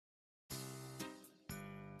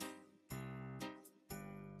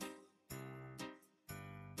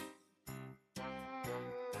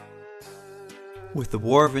With the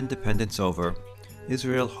War of Independence over,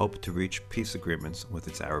 Israel hoped to reach peace agreements with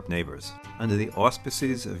its Arab neighbors. Under the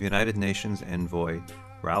auspices of United Nations envoy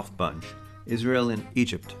Ralph Bunche, Israel and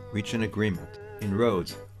Egypt reached an agreement in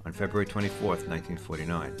Rhodes on February 24,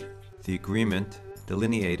 1949. The agreement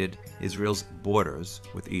delineated Israel's borders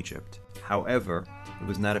with Egypt. However, it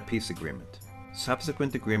was not a peace agreement.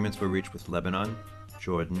 Subsequent agreements were reached with Lebanon,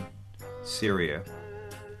 Jordan, Syria,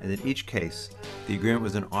 and in each case, the agreement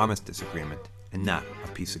was an armistice agreement and not a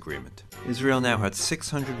peace agreement. Israel now had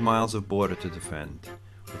 600 miles of border to defend,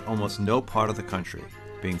 with almost no part of the country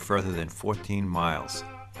being further than 14 miles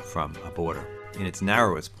from a border. In its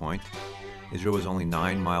narrowest point, Israel was only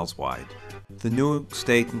 9 miles wide. The new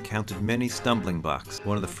state encountered many stumbling blocks,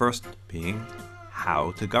 one of the first being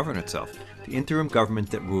how to govern itself. The interim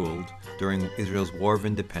government that ruled during Israel's War of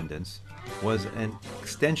Independence was an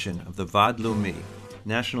extension of the Vaad Leumi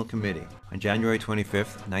National Committee. On January 25,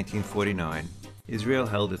 1949, Israel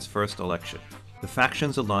held its first election. The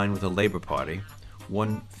factions aligned with the Labour Party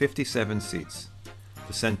won 57 seats.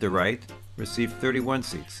 The center-right received 31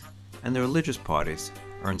 seats, and the religious parties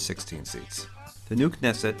earned 16 seats. The new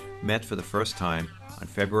Knesset met for the first time on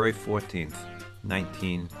February 14,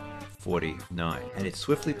 1949, and it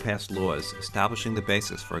swiftly passed laws establishing the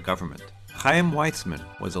basis for a government. Chaim Weizmann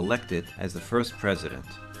was elected as the first president,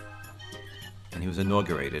 and he was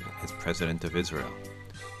inaugurated as President of Israel.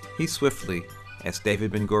 He swiftly asked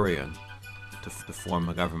David Ben-Gurion to form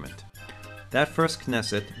a government. That first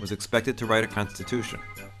Knesset was expected to write a constitution,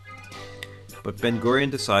 but Ben-Gurion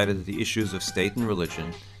decided that the issues of state and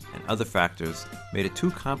religion and other factors made it too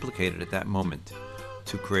complicated at that moment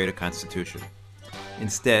to create a constitution.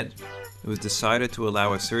 Instead, it was decided to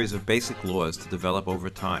allow a series of basic laws to develop over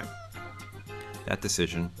time. That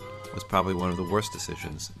decision was probably one of the worst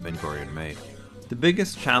decisions Ben-Gurion made. The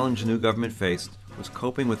biggest challenge the new government faced was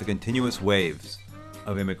coping with the continuous waves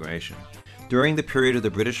of immigration. During the period of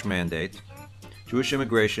the British Mandate, Jewish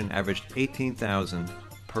immigration averaged 18,000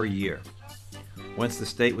 per year. Once the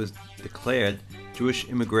state was declared, Jewish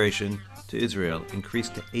immigration to Israel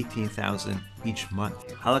increased to 18,000 each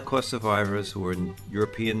month. Holocaust survivors who were in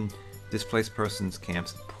European displaced persons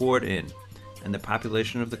camps poured in, and the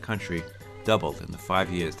population of the country doubled in the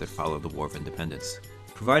 5 years that followed the War of Independence.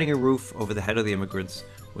 Providing a roof over the head of the immigrants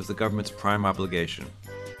was the government's prime obligation.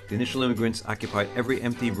 The initial immigrants occupied every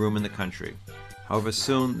empty room in the country. However,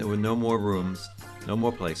 soon there were no more rooms, no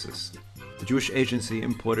more places. The Jewish Agency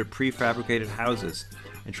imported prefabricated houses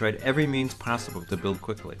and tried every means possible to build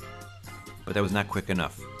quickly. But that was not quick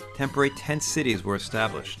enough. Temporary tent cities were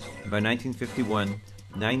established, and by 1951,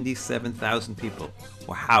 97,000 people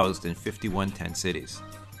were housed in 51 tent cities.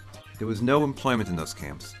 There was no employment in those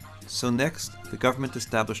camps. So next, the government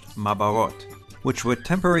established mabarot, which were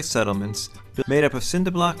temporary settlements made up of cinder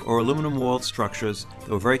block or aluminum-walled structures that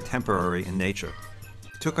were very temporary in nature.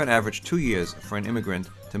 It took on average 2 years for an immigrant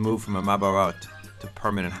to move from a mabarot to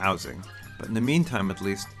permanent housing, but in the meantime at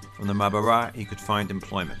least, from the mabarah he could find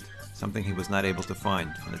employment, something he was not able to find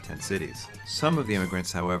in the tent cities. Some of the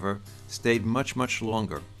immigrants, however, stayed much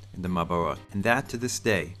longer in the mabarot, and that to this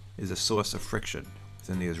day is a source of friction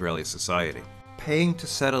within the Israeli society. Paying to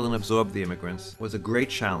settle and absorb the immigrants was a great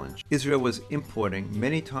challenge. Israel was importing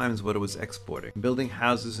many times what it was exporting. Building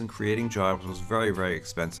houses and creating jobs was very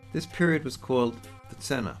expensive. This period was called the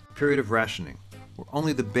Tzena, period of rationing, where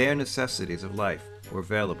only the bare necessities of life were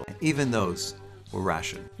available, and even those were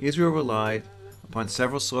rationed. Israel relied upon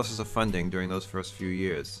several sources of funding during those first few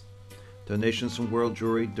years. Donations from World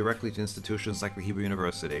Jewry directly to institutions like the Hebrew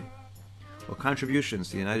University, or contributions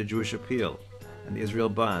to the United Jewish Appeal and the Israel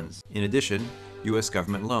bonds. In addition, U.S.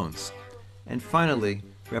 government loans. And finally,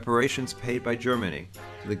 reparations paid by Germany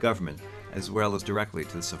to the government, as well as directly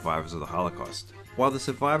to the survivors of the Holocaust. While the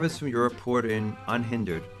survivors from Europe poured in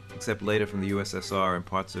unhindered, except later from the USSR and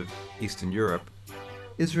parts of Eastern Europe,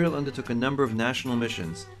 Israel undertook a number of national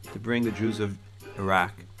missions to bring the Jews of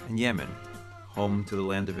Iraq and Yemen home to the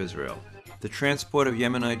land of Israel. The transport of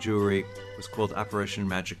Yemenite Jewry was called Operation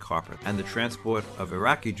Magic Carpet, and the transport of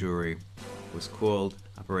Iraqi Jewry was called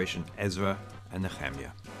Operation Ezra and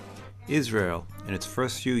Nehemiah. Israel, in its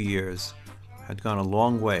first few years, had gone a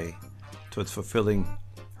long way towards fulfilling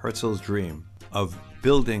Herzl's dream of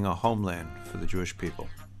building a homeland for the Jewish people.